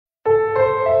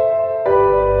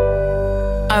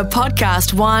A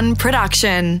Podcast One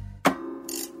production.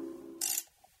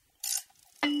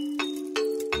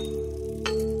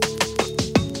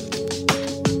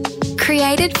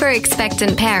 Created for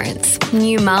expectant parents,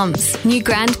 new mums, new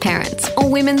grandparents, or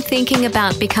women thinking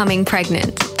about becoming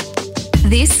pregnant.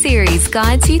 This series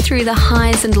guides you through the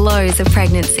highs and lows of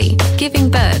pregnancy,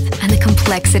 giving birth, and the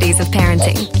complexities of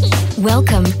parenting.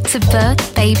 Welcome to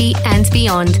Birth, Baby and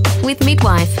Beyond with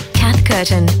Midwife, Cath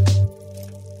Curtin.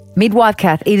 Midwife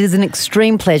Cath, it is an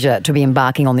extreme pleasure to be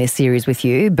embarking on this series with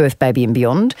you, Birth, Baby and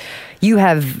Beyond. You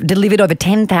have delivered over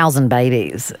 10,000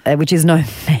 babies, which is no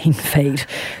mean feat.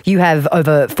 You have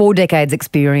over 4 decades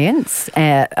experience,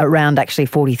 around actually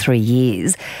 43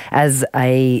 years, as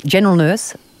a general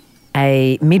nurse,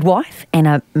 a midwife and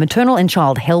a maternal and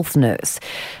child health nurse.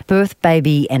 Birth,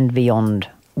 Baby and Beyond.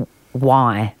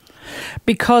 Why?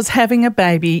 Because having a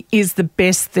baby is the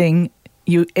best thing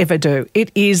you ever do.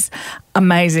 It is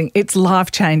amazing. It's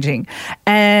life-changing.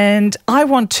 And I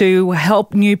want to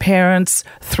help new parents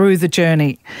through the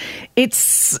journey.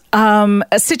 It's a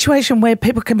situation where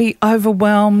people can be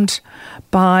overwhelmed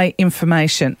by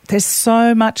information. There's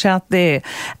so much out there.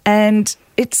 And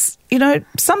it's,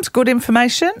 some's good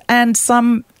information and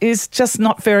some is just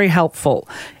not very helpful.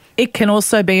 It can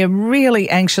also be a really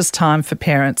anxious time for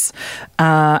parents.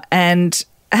 And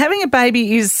having a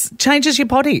baby changes your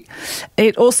body.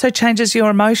 It also changes your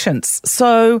emotions.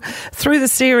 So through the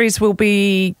series, we'll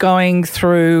be going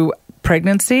through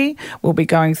pregnancy, we'll be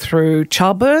going through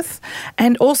childbirth,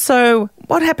 and also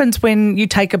what happens when you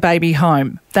take a baby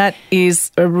home. That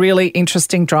is a really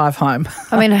interesting drive home.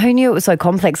 I mean, who knew it was so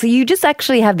complex? So you just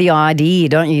actually have the idea,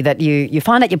 don't you, that you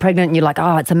find out you're pregnant and you're like,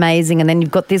 oh, it's amazing. And then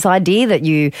you've got this idea that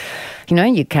you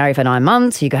carry for 9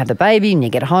 months, you go have the baby and you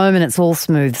get home and it's all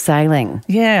smooth sailing.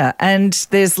 Yeah, and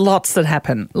there's lots that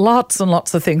happen, lots and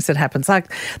lots of things that happen.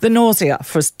 Like the nausea,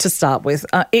 to start with.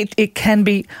 It can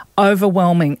be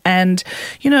overwhelming and,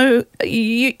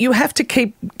 you have to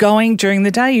keep going during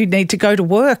the day. You need to go to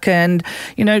work and,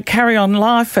 carry on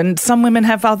life. And some women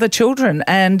have other children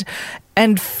and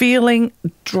feeling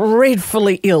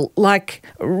dreadfully ill, like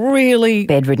really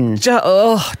bedridden,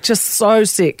 just so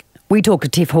sick. We talked to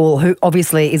Tiff Hall, who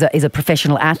obviously is a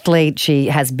professional athlete. She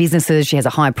has businesses, she has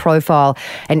a high profile,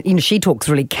 and she talks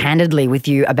really candidly with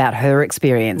you about her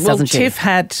experience, doesn't she? Tiff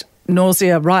had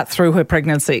nausea right through her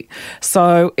pregnancy.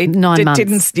 So it 9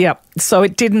 months. So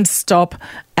it didn't stop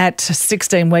at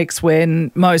 16 weeks when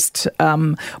most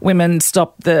women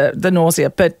stop the nausea.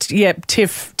 But yeah,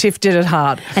 Tiff did it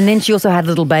hard. And then she also had a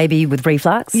little baby with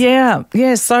reflux. Yeah.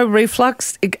 So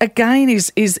reflux again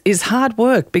is hard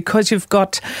work because you've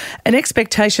got an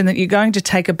expectation that you're going to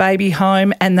take a baby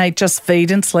home and they just feed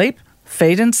and sleep,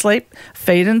 feed and sleep,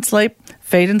 feed and sleep.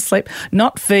 Feed and sleep,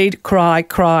 not feed, cry,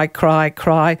 cry, cry,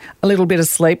 cry, a little bit of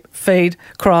sleep, feed,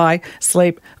 cry,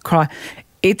 sleep, cry.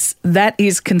 That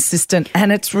is consistent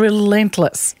and it's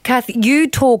relentless. Cath, you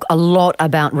talk a lot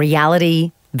about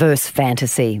reality versus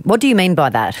fantasy. What do you mean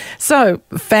by that? So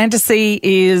fantasy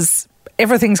is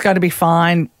everything's going to be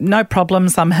fine, no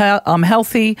problems, I'm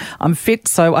healthy, I'm fit,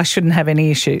 so I shouldn't have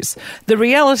any issues. The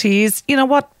reality is, you know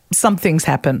what? Some things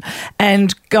happen.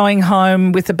 And going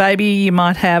home with a baby, you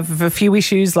might have a few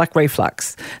issues like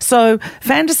reflux. So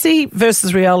fantasy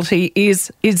versus reality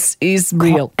is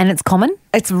real. And it's common?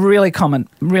 It's really common,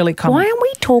 really common. Why aren't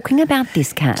we talking about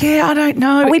this, Cath? Yeah, I don't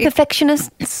know. Are we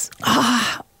perfectionists?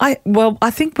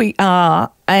 I think we are,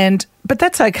 but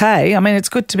that's okay. I mean, it's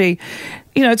good to be,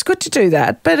 it's good to do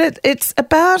that. But it's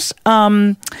about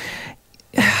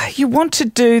you want to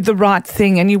do the right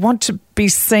thing and you want to be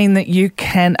seen that you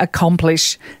can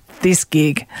accomplish this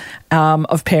gig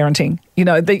of parenting,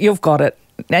 that you've got it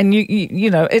and you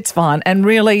it's fine. And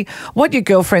really what your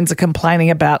girlfriends are complaining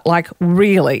about, like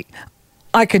really,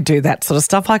 I could do that sort of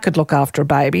stuff. I could look after a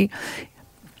baby.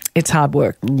 It's hard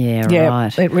work. Yeah,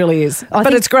 right. It really is.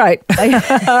 But it's great.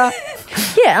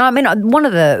 Yeah, I mean, one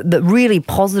of the really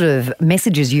positive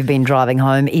messages you've been driving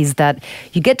home is that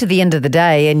you get to the end of the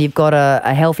day and you've got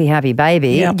a healthy, happy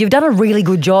baby. Yep. You've done a really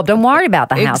good job. Don't worry about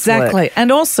the housework. Exactly.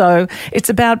 And also, it's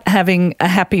about having a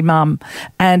happy mum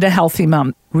and a healthy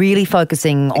mum. Really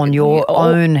focusing on your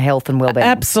own health and well-being.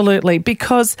 Absolutely,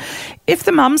 because if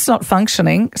the mum's not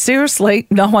functioning, seriously,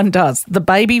 no one does. The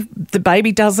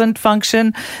baby doesn't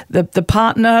function. The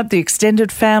partner, the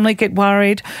extended family get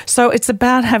worried. So it's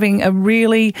about having a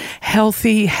really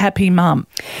healthy, happy mum.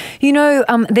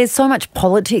 There's so much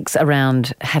politics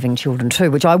around having children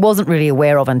too, which I wasn't really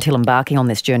aware of until embarking on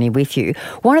this journey with you.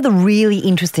 One of the really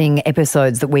interesting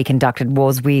episodes that we conducted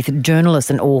was with journalist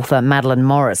and author Madeline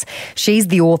Morris. She's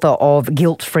the author of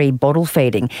Guilt-Free Bottle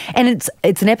Feeding, and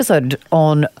it's an episode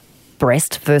on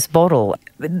breast first bottle.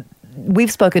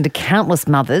 We've spoken to countless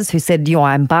mothers who said,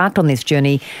 I embarked on this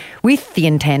journey with the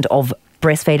intent of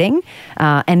breastfeeding,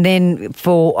 and then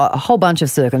for a whole bunch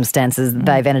of circumstances,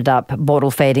 they've ended up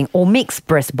bottle feeding or mixed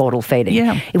breast bottle feeding.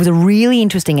 Yeah. It was a really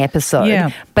interesting episode.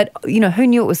 Yeah. But, who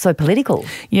knew it was so political?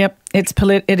 Yep.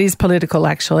 It is political,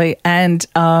 actually, and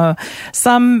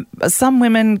some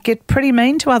women get pretty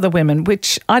mean to other women,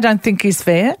 which I don't think is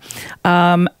fair.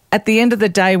 At the end of the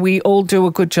day, we all do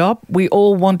a good job. We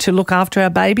all want to look after our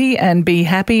baby and be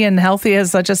happy and healthy,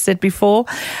 as I just said before.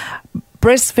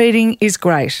 Breastfeeding is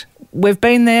great. We've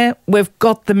been there. We've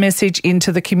got the message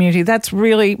into the community. That's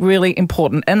really, really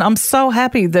important, and I'm so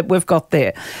happy that we've got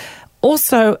there.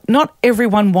 Also, not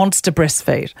everyone wants to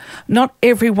breastfeed. Not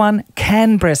everyone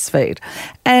can breastfeed.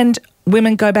 And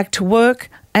women go back to work,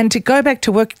 and to go back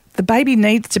to work, the baby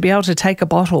needs to be able to take a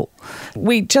bottle.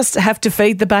 We just have to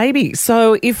feed the baby.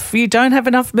 So if you don't have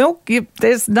enough milk,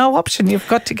 there's no option. You've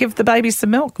got to give the baby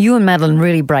some milk. You and Madeline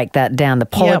really break that down, the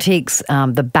politics,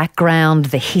 the background,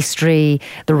 the history,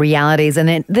 the realities,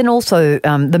 and then also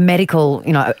the medical,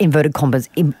 inverted commas,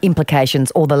 implications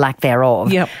or the lack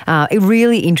thereof. Yep. A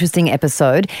really interesting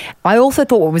episode. I also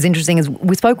thought what was interesting is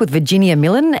we spoke with Virginia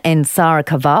Millen and Sarah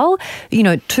Caval.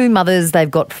 Two mothers,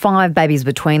 they've got 5 babies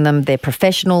between them. They're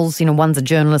professionals. One's a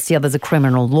journalist, the other's a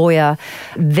criminal lawyer.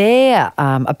 Their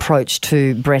approach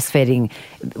to breastfeeding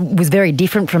was very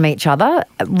different from each other.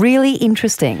 Really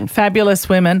interesting. Fabulous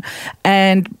women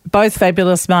and both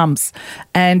fabulous mums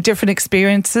and different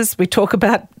experiences. We talk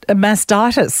about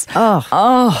mastitis.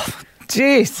 Oh,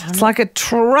 jeez, it's like a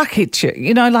truck hit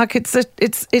you. Like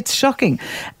it's shocking,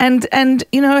 and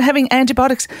having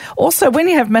antibiotics. Also, when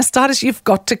you have mastitis, you've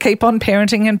got to keep on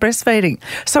parenting and breastfeeding.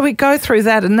 So we go through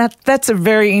that, and that's a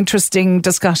very interesting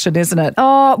discussion, isn't it?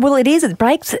 Oh, well, it is. It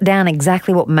breaks down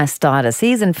exactly what mastitis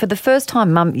is, and for the first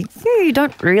time, Mum, you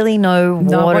don't really know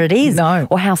what it is,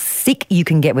 or how sick you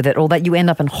can get with it, or that you end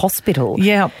up in hospital.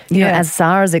 Yeah, as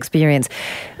Sarah's experience.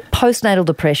 Postnatal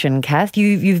depression, Cath,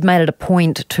 you've made it a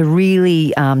point to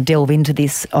really delve into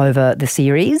this over the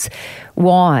series.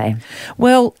 Why?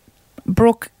 Well,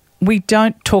 Brooke, we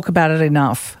don't talk about it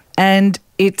enough, and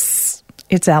it's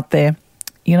out there.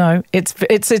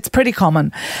 It's pretty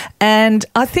common, and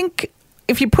I think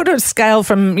if you put a scale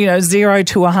from 0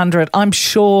 to 100, I'm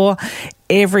sure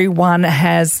everyone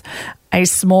has a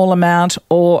small amount,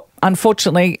 or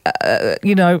unfortunately,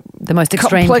 the most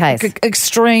extreme case.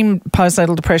 Extreme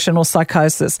postnatal depression or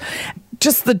psychosis.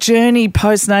 Just the journey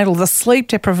postnatal, the sleep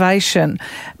deprivation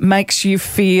makes you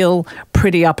feel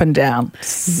pretty up and down.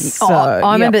 So,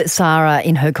 I remember Sarah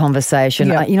in her conversation,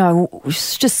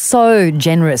 she's just so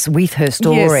generous with her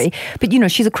story. Yes.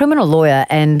 But, she's a criminal lawyer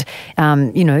and,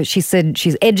 she said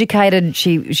she's educated.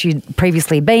 She'd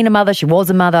previously been a mother. She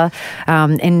was a mother.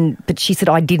 But she said,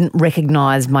 I didn't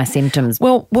recognise my symptoms.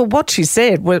 Well, what she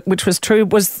said, which was true,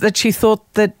 was that she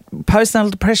thought that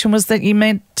postnatal depression was that you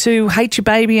meant to hate your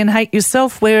baby and hate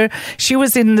yourself, where she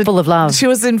was in full of love. She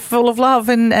was in full of love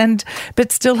and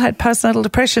but still had postnatal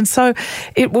depression. So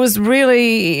it was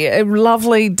really a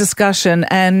lovely discussion,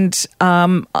 and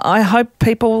I hope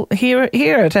people hear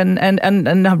it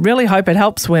and I really hope it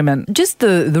helps women. Just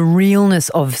the realness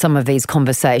of some of these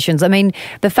conversations. I mean,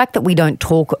 the fact that we don't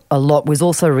talk a lot was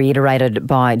also reiterated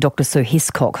by Dr. Sue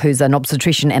Hiscock, who's an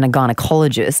obstetrician and a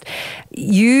gynaecologist.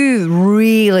 You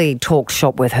really talk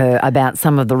shop with her about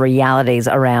some of the realities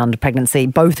around pregnancy.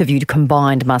 Both of you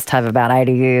combined must have about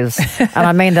 80 years. And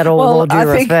I mean that all due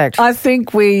respect. I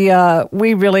think we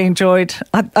really enjoyed.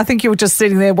 I think you were just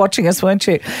sitting there watching us, weren't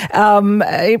you?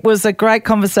 It was a great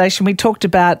conversation. We talked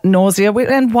about nausea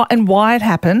and why it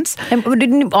happens.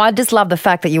 And I just love the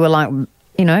fact that you were like,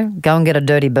 go and get a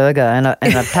dirty burger and a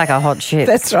pack of hot shit.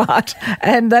 That's right.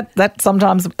 And that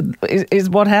sometimes is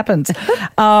what happens.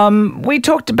 We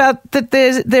talked about that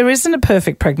there isn't a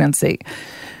perfect pregnancy.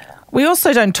 We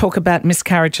also don't talk about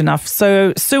miscarriage enough.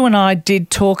 So Sue and I did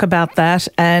talk about that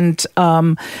and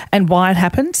why it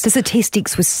happens. The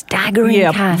statistics were staggering,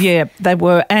 Cath. Yeah, they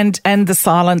were. And the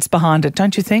silence behind it,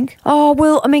 don't you think? Oh,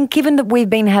 well, I mean, given that we've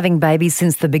been having babies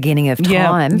since the beginning of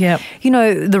time,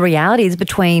 the reality is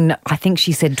between, I think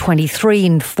she said 23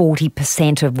 and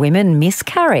 40% of women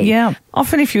miscarry. Yeah.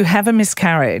 Often if you have a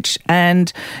miscarriage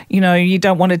and, you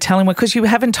don't want to tell anyone because you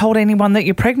haven't told anyone that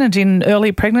you're pregnant in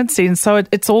early pregnancy, and so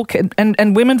it's all...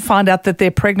 And women find out that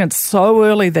they're pregnant so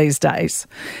early these days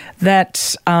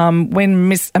that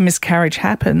when a miscarriage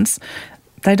happens,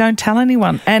 they don't tell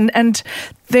anyone. And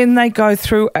then they go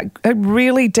through a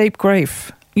really deep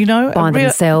grief. by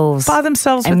themselves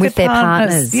and with their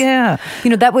partners. Yeah.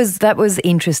 That was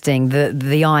interesting,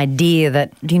 the idea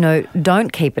that,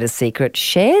 don't keep it a secret.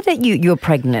 Share that you're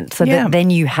pregnant so that then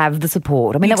you have the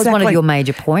support. I mean, that was one of your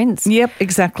major points. Yep,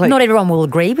 exactly. Not everyone will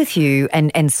agree with you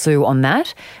and Sue on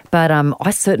that, but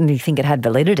I certainly think it had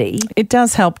validity. It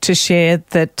does help to share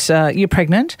that you're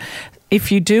pregnant.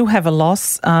 If you do have a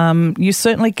loss, you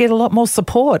certainly get a lot more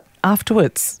support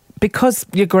afterwards because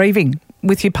you're grieving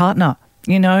with your partner.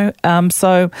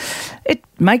 So it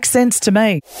makes sense to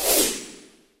me.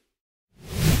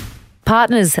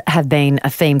 Partners have been a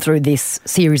theme through this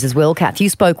series as well, Cath. You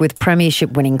spoke with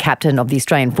premiership-winning captain of the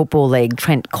Australian Football League,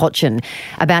 Trent Cotchin,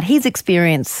 about his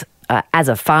experience as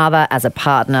a father, as a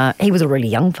partner. He was a really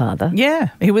young father. Yeah,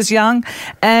 he was young.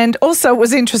 And also it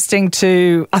was interesting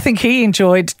I think he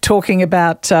enjoyed talking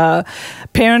about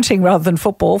parenting rather than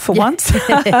football for once.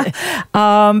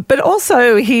 But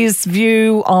also his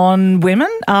view on women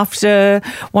after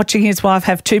watching his wife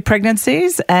have 2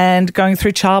 pregnancies and going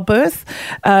through childbirth.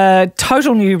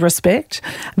 Total new respect.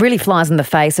 Really flies in the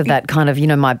face of that kind of,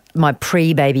 my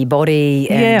pre-baby body.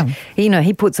 And,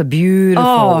 he puts a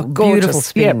beautiful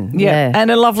spin. Yeah, and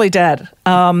a lovely dad,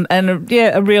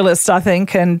 a realist, I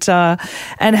think, and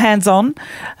hands-on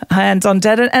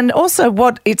dad, and also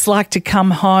what it's like to come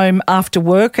home after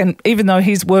work, and even though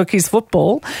his work is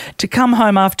football, to come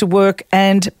home after work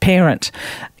and parent.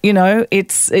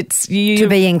 It's you to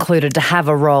be included, to have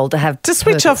a role, to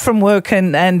switch off from work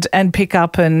and pick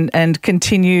up and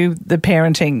continue the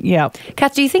parenting. Yeah,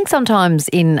 Cath, do you think sometimes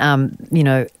in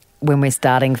when we're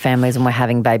starting families and we're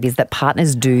having babies, that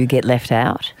partners do get left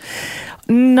out?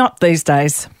 Not these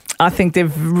days. I think they're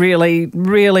really,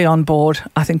 really on board.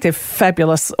 I think they're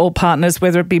fabulous, all partners,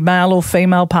 whether it be male or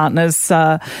female partners.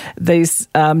 These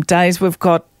days we've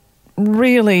got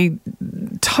really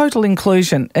total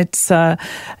inclusion. It's,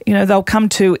 they'll come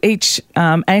to each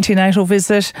antenatal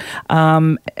visit,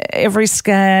 every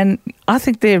scan. I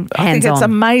think it's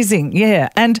amazing. Yeah.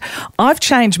 And I've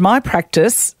changed my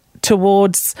practice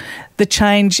towards the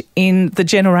change in the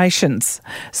generations.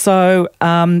 So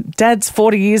dads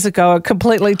 40 years ago are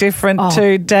completely different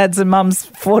to dads and mums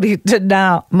 40 to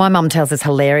now. My mum tells this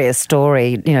hilarious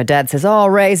story. Dad says,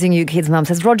 raising you kids. Mum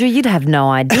says, Roger, you'd have no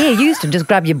idea. You used to just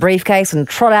grab your briefcase and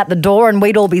trot out the door and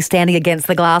we'd all be standing against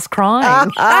the glass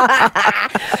crying.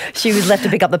 She was left to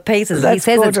pick up the pieces. He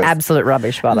says gorgeous. It's absolute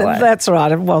rubbish, by the way. That's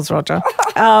right. It was, Roger.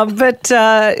 But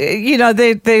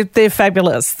they're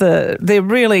fabulous. They're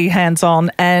really hands-on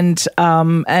and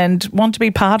want to be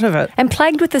part of it. And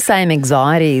plagued with the same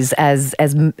anxieties as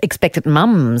expectant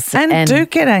mums. And do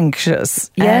get anxious.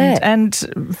 Yeah. And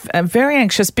very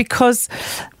anxious because,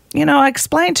 I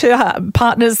explained to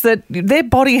partners that their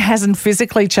body hasn't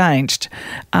physically changed.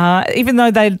 Even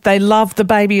though they love the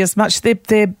baby as much,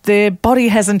 their body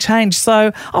hasn't changed.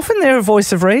 So often they're a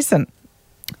voice of reason.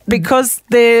 Because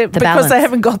they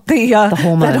haven't got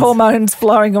the hormones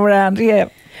flowing around. Yeah.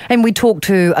 And we talked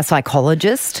to a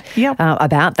psychologist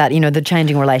about that, the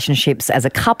changing relationships as a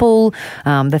couple,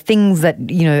 the things that,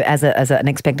 as an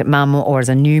expectant mum or as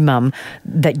a new mum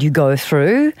that you go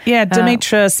through. Yeah,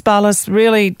 Dimitra Spalis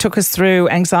really took us through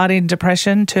anxiety and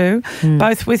depression too,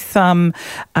 both with through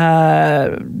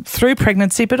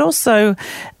pregnancy, but also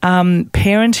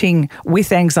parenting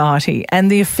with anxiety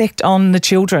and the effect on the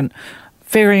children.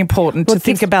 Very important to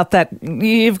think about that.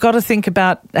 You've got to think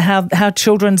about how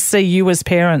children see you as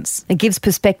parents. It gives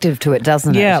perspective to it,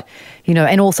 doesn't it?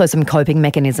 And also some coping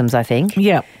mechanisms, I think.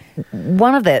 Yeah.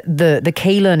 One of the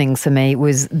key learnings for me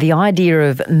was the idea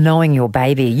of knowing your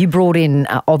baby. You brought in,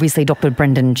 obviously, Dr.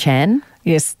 Brendan Chan.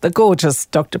 Yes, the gorgeous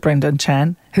Dr. Brendan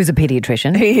Chan. Who's a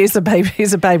paediatrician. He's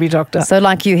a baby doctor. So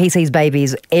like you, he sees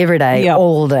babies every day,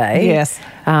 all day. Yes.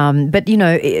 But,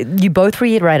 you both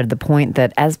reiterated the point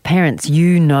that as parents,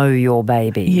 you know your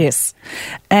baby. Yes.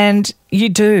 And you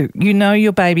do. You know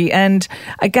your baby. And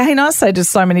again, I say to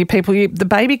so many people, the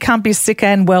baby can't be sick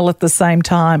and well at the same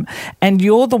time. And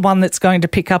you're the one that's going to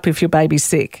pick up if your baby's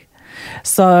sick.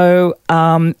 So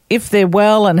if they're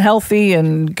well and healthy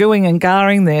and gooing and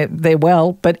garring, they're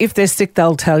well. But if they're sick,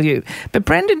 they'll tell you. But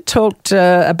Brendan talked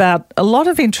about a lot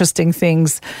of interesting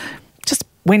things, just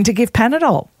when to give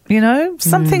Panadol.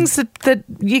 Some things that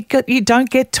you don't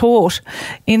get taught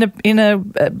in a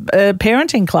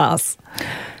parenting class.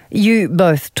 You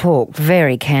both talked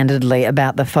very candidly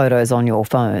about the photos on your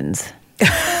phones.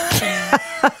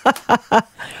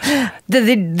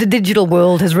 The digital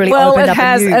world has really opened up. Well, it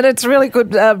has, and it's really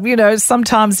good.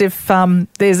 Sometimes if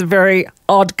there's a very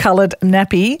odd coloured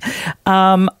nappy,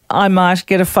 I might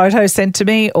get a photo sent to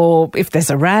me, or if there's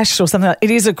a rash or something.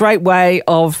 It is a great way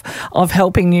of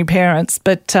helping new parents.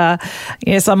 But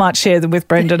yes, I might share them with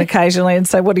Brendan occasionally and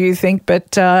say, "What do you think?"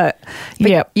 But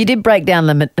yeah, you did break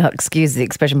down excuse the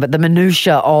expression, but the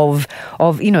minutiae of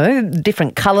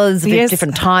different colours,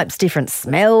 different types, different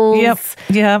smells. Yep.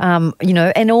 Yeah.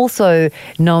 And also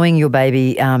knowing your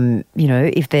baby.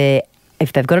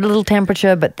 If they've got a little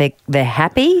temperature, but they're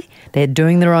happy, they're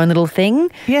doing their own little thing.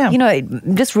 Yeah. It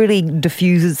just really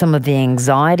diffuses some of the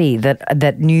anxiety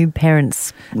that new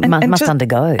parents must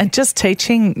undergo. And just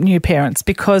teaching new parents,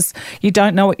 because you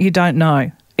don't know what you don't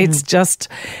know. It's just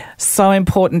so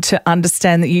important to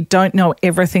understand that you don't know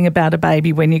everything about a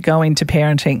baby when you go into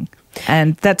parenting.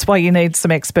 And that's why you need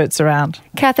some experts around.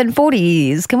 Cath, in 40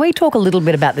 years, can we talk a little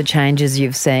bit about the changes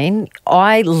you've seen?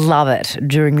 I love it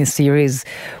during this series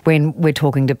when we're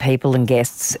talking to people and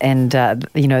guests and,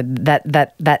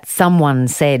 that someone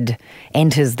said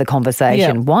enters the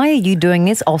conversation. Yeah. Why are you doing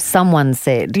this? Oh, someone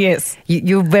said. Yes.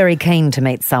 You're very keen to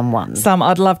meet someone.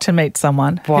 I'd love to meet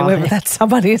someone, Why? whoever that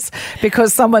someone is,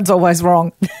 because someone's always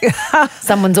wrong.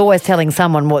 Someone's always telling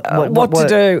someone what to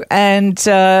do. And,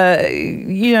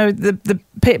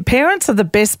 the parents are the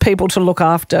best people to look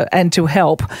after and to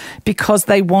help because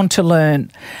they want to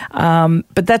learn.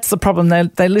 But that's the problem.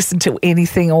 They listen to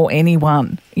anything or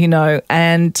anyone,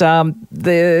 and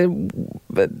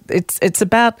it's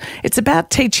about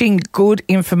teaching good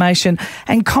information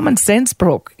and common sense,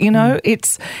 Brooke.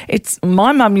 It's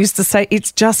my mum used to say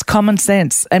it's just common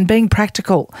sense and being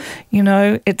practical.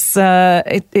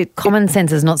 Common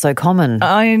sense is not so common.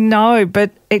 I know,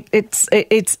 but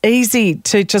it's easy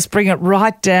to just bring it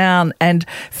right down and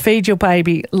feed your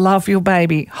baby, love your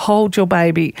baby, hold your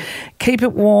baby, keep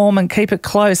it warm and keep it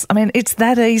close. I mean, it's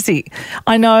that easy.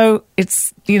 I know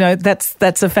it's,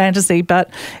 that's a fantasy, but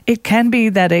it can be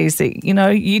that easy.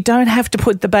 You don't have to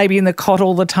put the baby in the cot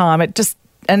all the time.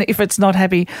 And if it's not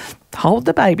happy, hold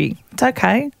the baby. It's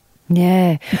okay.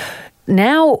 Yeah.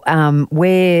 Now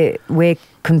we're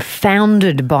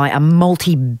confounded by a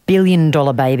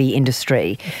multi-billion-dollar baby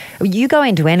industry. You go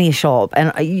into any shop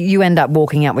and you end up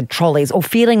walking out with trolleys or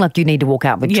feeling like you need to walk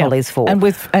out with trolleys full.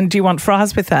 And do you want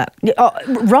fries with that? Oh,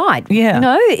 right.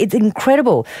 Yeah. It's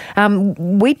incredible.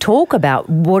 We talk about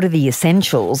what are the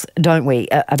essentials, don't we,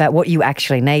 about what you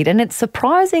actually need, and it's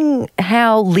surprising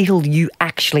how little you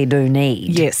actually do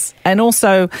need. Yes. And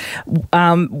also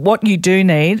what you do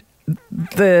need,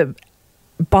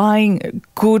 buying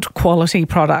good quality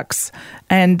products.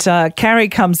 And Carrie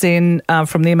comes in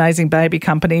from the Amazing Baby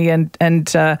Company and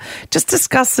just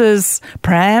discusses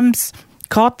prams,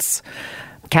 cots,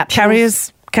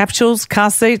 carriers, capsules, car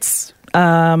seats,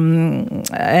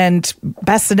 and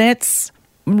bassinets.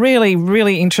 Really,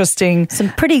 really interesting. Some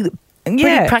pretty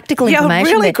practical information.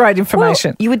 Yeah, really great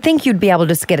information. Well, you would think you'd be able to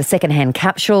just get a second-hand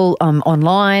capsule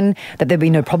online, that there'd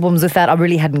be no problems with that. I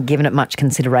really hadn't given it much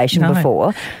consideration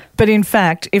before. But in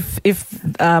fact, if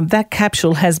that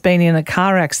capsule has been in a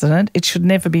car accident, it should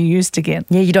never be used again.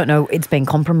 Yeah, you don't know it's been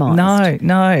compromised.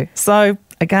 No. So,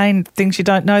 again, things you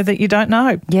don't know that you don't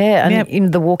know. Yeah, and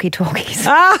in the walkie-talkies.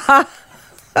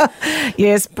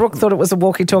 Yes, Brooke thought it was a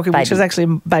walkie-talkie, which was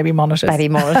actually baby monitors. Baby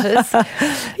monitors.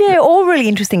 Yeah, all really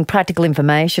interesting practical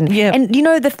information. Yeah. And,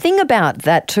 the thing about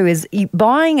that too is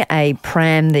buying a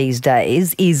pram these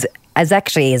days is as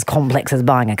complex as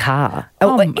buying a car.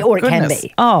 Or it can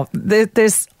be. Oh,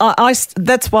 that's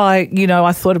why,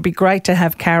 I thought it'd be great to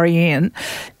have Carrie in.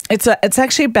 It's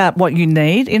actually about what you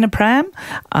need in a pram,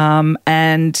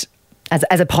 and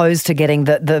as opposed to getting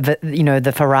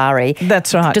the Ferrari.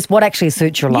 That's right. Just what actually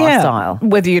suits your lifestyle.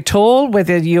 Whether you're tall,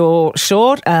 whether you're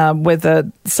short, whether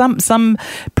some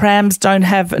prams don't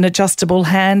have an adjustable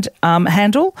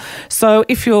handle. So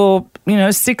if you're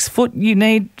 6 foot, you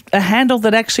need a handle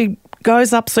that actually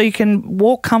goes up so you can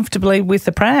walk comfortably with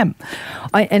the pram.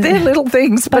 They're little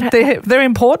things, but they're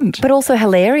important. But also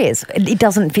hilarious. It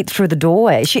doesn't fit through the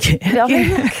doorway.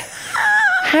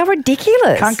 How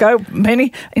ridiculous. Can't go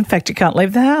many. In fact, you can't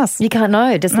leave the house. You can't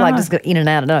know. Just go in and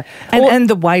out. No. And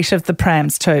the weight of the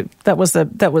prams too. That was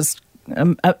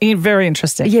very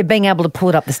interesting. Yeah, being able to pull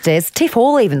it up the stairs. Tiff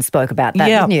Hall even spoke about that,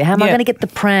 didn't you? How am I going to get the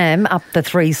pram up the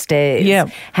 3 stairs? Yeah.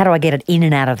 How do I get it in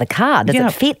and out of the car? Does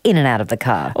it fit in and out of the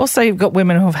car? Also, you've got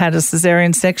women who have had a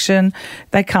caesarean section.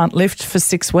 They can't lift for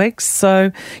 6 weeks.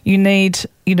 So you need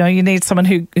someone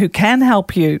who can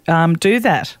help you do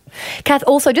that. Cath,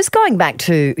 also just going back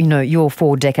to, your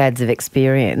 4 decades of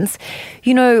experience,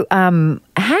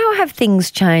 how have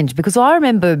things changed? Because I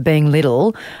remember being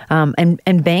little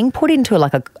and being put into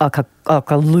like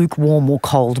a lukewarm or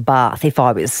cold bath if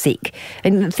I was sick.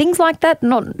 And things like that,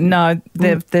 not... No,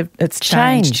 it's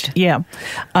changed. Yeah.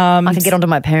 I can get onto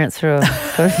my parents for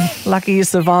Lucky you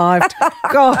survived.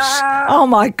 Gosh. Oh,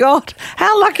 my God.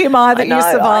 How lucky am I that you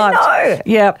survived? I know.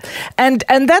 Yeah. And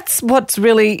that's what's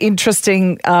really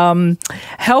interesting,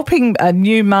 helping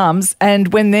new mums,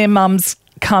 and when their mums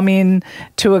come in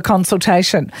to a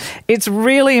consultation, it's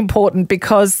really important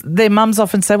because their mums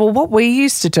often say, well, what we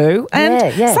used to do,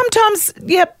 and sometimes,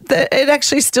 it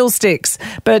actually still sticks,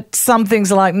 but some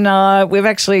things are like, no, we've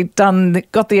actually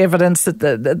got the evidence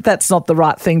that that's not the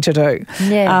right thing to do.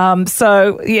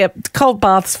 Cold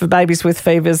baths for babies with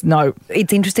fevers, no.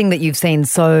 It's interesting that you've seen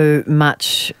so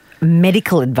much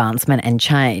medical advancement and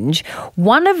change.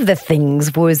 One of the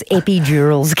things was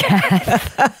epidurals,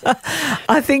 Cath.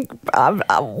 I think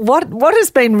what has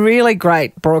been really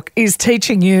great, Brooke, is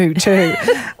teaching you too.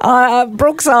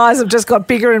 Brooke's eyes have just got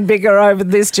bigger and bigger over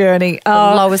this journey. The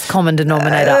lowest common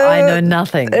denominator. I know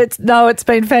nothing. It's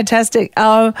been fantastic.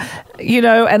 And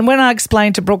when I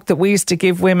explained to Brooke that we used to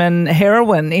give women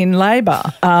heroin in labour,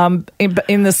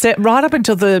 right up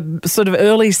until the sort of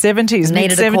early 70s,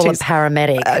 needed mid-70s. to call a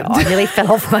paramedic. I really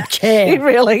fell off my chair. It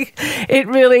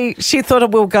really, she thought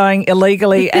it we were going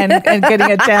illegally and getting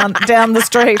it down the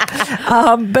street.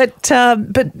 But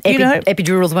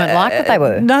epidurals weren't like what they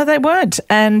were. No, they weren't.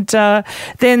 And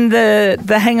then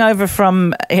the hangover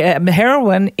from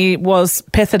heroin, it was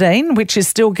pethidine, which is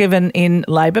still given in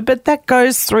labour, but that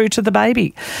goes through to the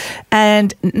baby.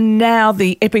 And now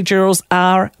the epidurals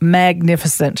are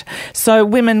magnificent. So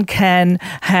women can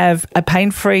have a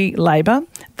pain-free labour.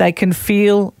 They can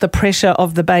feel the pressure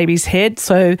of the baby's head,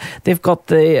 so they've got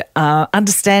the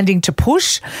understanding to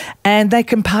push, and they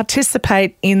can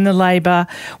participate in the labour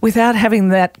without having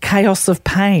that chaos of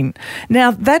pain.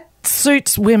 Now, that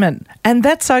suits women, and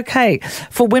that's okay.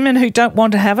 For women who don't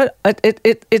want to have it,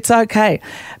 it's okay.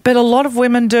 But a lot of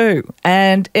women do.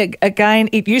 And again,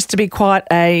 it used to be quite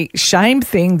a shame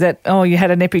thing that, you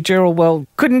had an epidural. Well,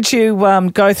 couldn't you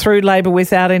go through labour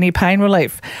without any pain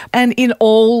relief? And in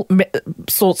all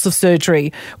sorts of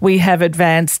surgery, we have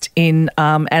advanced in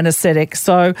anaesthetic.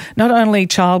 So not only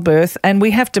childbirth, and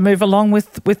we have to move along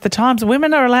with the times.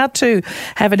 Women are allowed to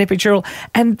have an epidural,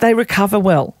 and they recover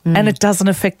well, and it doesn't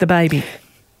affect the baby.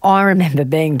 I remember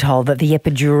being told that the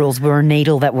epidurals were a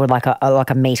needle that were like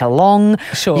a metre long.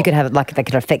 Sure. You could have it they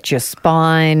could affect your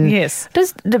spine. Yes.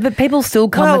 But people still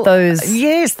come with those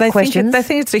questions? They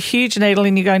think it's a huge needle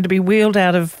and you're going to be wheeled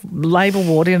out of labour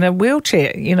ward in a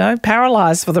wheelchair,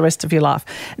 paralysed for the rest of your life.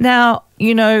 Now,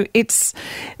 it's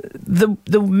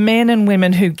the men and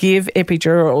women who give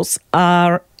epidurals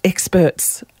are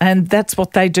experts, and that's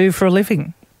what they do for a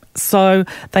living. So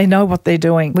they know what they're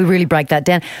doing. We really break that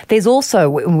down. There's also,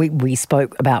 we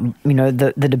spoke about,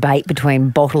 the debate between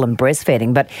bottle and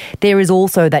breastfeeding, but there is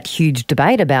also that huge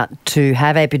debate about to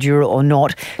have epidural or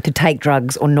not, to take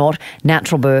drugs or not,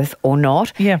 natural birth or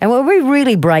not. Yeah. And we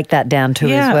really break that down too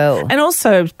as well. And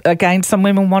also, again, some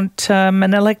women want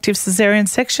an elective caesarean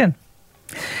section.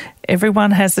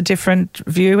 Everyone has a different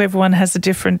view. Everyone has a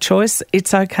different choice.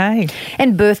 It's okay.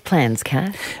 And birth plans,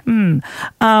 Cath?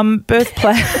 Birth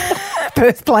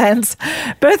plans.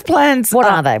 What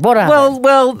are they?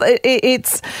 Well,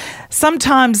 it's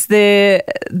sometimes they're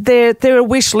a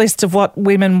wish list of what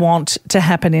women want to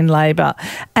happen in labour.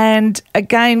 And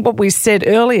again, what we said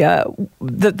earlier,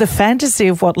 the fantasy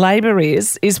of what labour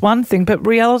is one thing, but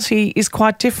reality is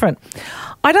quite different.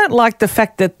 I don't like the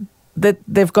fact that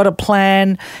they've got a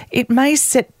plan. It may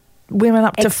set women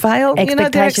up to fail.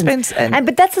 Expectations.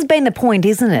 But that's been the point,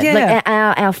 isn't it? Yeah.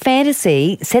 Our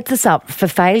fantasy sets us up for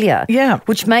failure. Yeah.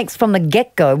 Which makes from the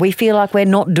get-go we feel like we're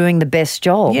not doing the best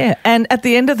job. Yeah. And at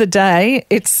the end of the day,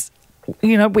 it's,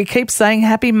 we keep saying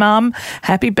happy mum,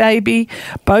 happy baby,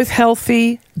 both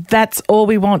healthy. That's all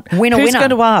we want. Winner. Who's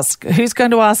going to ask? Who's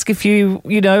going to ask if you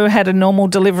had a normal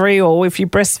delivery or if you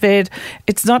breastfed?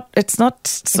 It's not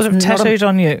sort of tattooed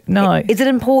on you. No. Is it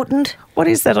important? What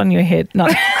is that on your head? No.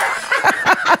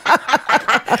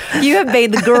 You have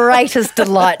been the greatest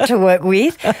delight to work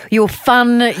with. You're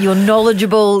fun, you're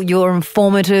knowledgeable, you're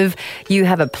informative. You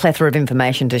have a plethora of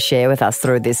information to share with us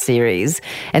through this series.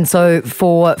 And so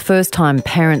for first-time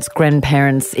parents,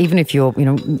 grandparents, even if you're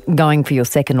going for your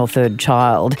second or third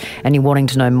child and you're wanting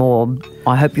to know more,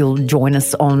 I hope you'll join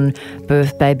us on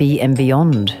Birth, Baby and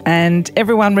Beyond. And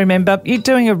everyone remember, you're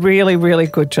doing a really, really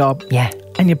good job. Yeah.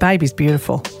 And your baby's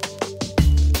beautiful.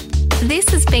 This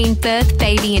has been Birth,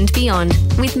 Baby and Beyond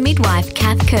with midwife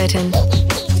Cath Curtin.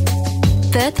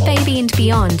 Birth Baby and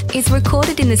Beyond is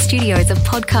recorded in the studios of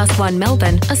Podcast One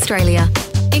Melbourne, Australia.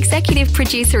 Executive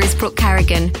producer is Brooke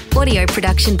Carrigan. Audio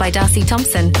production by Darcy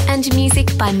Thompson. And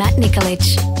music by Matt Nikolic.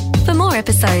 For more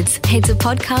episodes, head to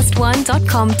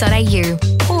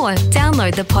podcastone.com.au or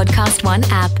download the Podcast One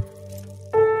app.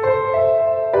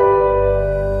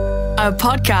 A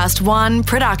Podcast One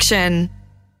production.